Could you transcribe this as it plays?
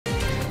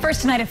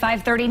First tonight at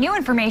 5:30, new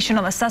information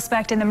on the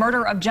suspect in the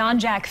murder of John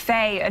Jack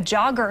Fay, a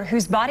jogger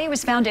whose body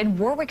was found in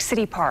Warwick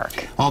City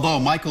Park. Although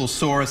Michael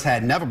Soares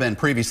had never been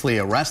previously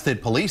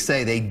arrested, police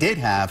say they did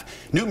have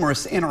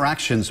numerous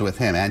interactions with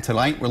him. And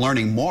tonight we're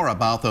learning more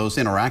about those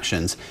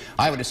interactions.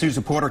 Eyewitness News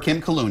reporter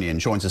Kim Kalunian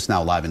joins us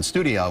now live in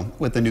studio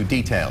with the new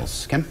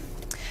details. Kim?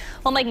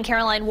 Well, Mike and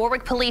Caroline,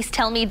 Warwick police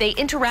tell me they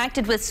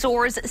interacted with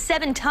Soares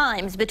 7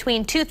 times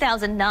between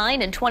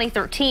 2009 and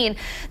 2013.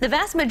 The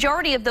vast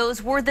majority of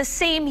those were the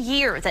same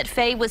year that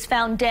Fay was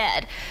found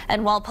dead.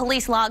 And while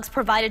police logs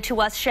provided to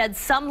us shed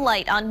some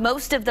light on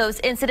most of those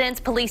incidents,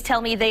 police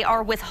tell me they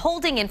are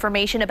withholding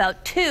information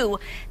about 2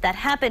 that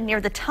happened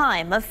near the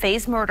time of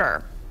Fay's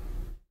murder.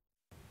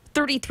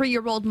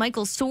 33-year-old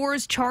Michael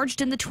Soares charged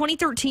in the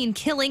 2013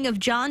 killing of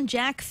John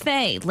Jack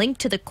Fay,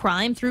 linked to the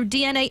crime through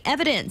DNA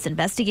evidence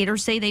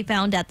investigators say they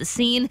found at the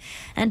scene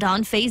and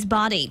on Fay's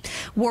body.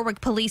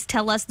 Warwick police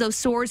tell us though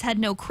Soares had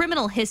no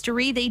criminal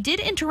history, they did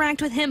interact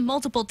with him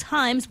multiple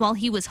times while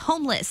he was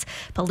homeless.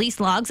 Police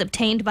logs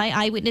obtained by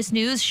Eyewitness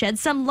News shed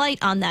some light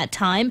on that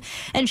time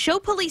and show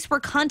police were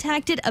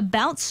contacted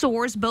about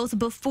Soares both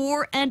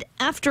before and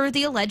after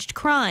the alleged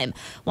crime.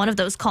 One of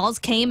those calls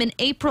came in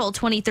April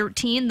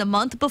 2013, the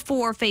month before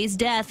Fay's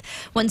death,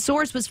 when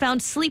Soares was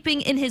found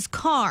sleeping in his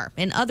car.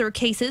 In other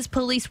cases,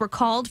 police were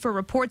called for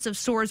reports of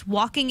Soares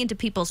walking into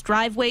people's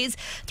driveways,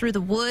 through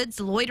the woods,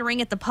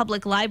 loitering at the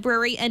public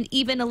library, and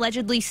even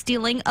allegedly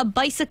stealing a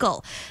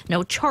bicycle.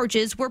 No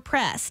charges were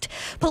pressed.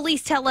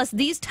 Police tell us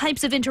these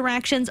types of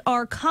interactions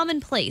are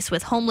commonplace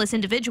with homeless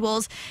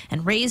individuals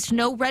and raised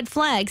no red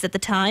flags at the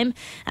time.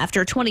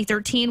 After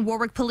 2013,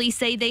 Warwick police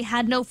say they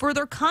had no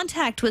further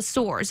contact with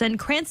Soares, and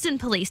Cranston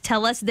police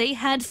tell us they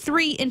had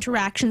 3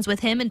 interactions with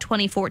him in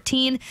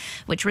 2014,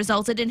 which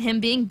resulted in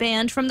him being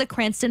banned from the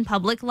Cranston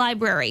Public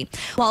Library.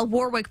 While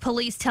Warwick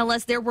police tell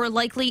us there were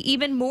likely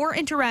even more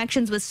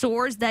interactions with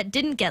Soares that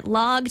didn't get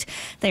logged,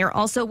 they are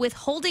also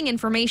withholding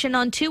information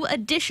on 2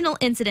 additional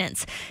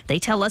incidents. They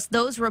tell us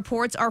those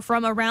reports are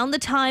from around the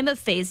time of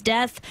Fay's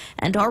death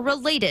and are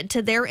related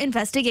to their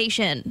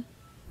investigation.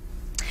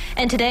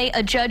 And today,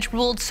 a judge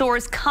ruled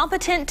Soares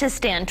competent to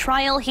stand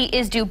trial. He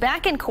is due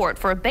back in court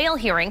for a bail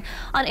hearing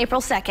on April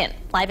 2nd.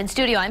 Live in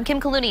studio, I'm Kim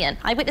Kalunian,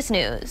 Eyewitness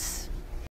News.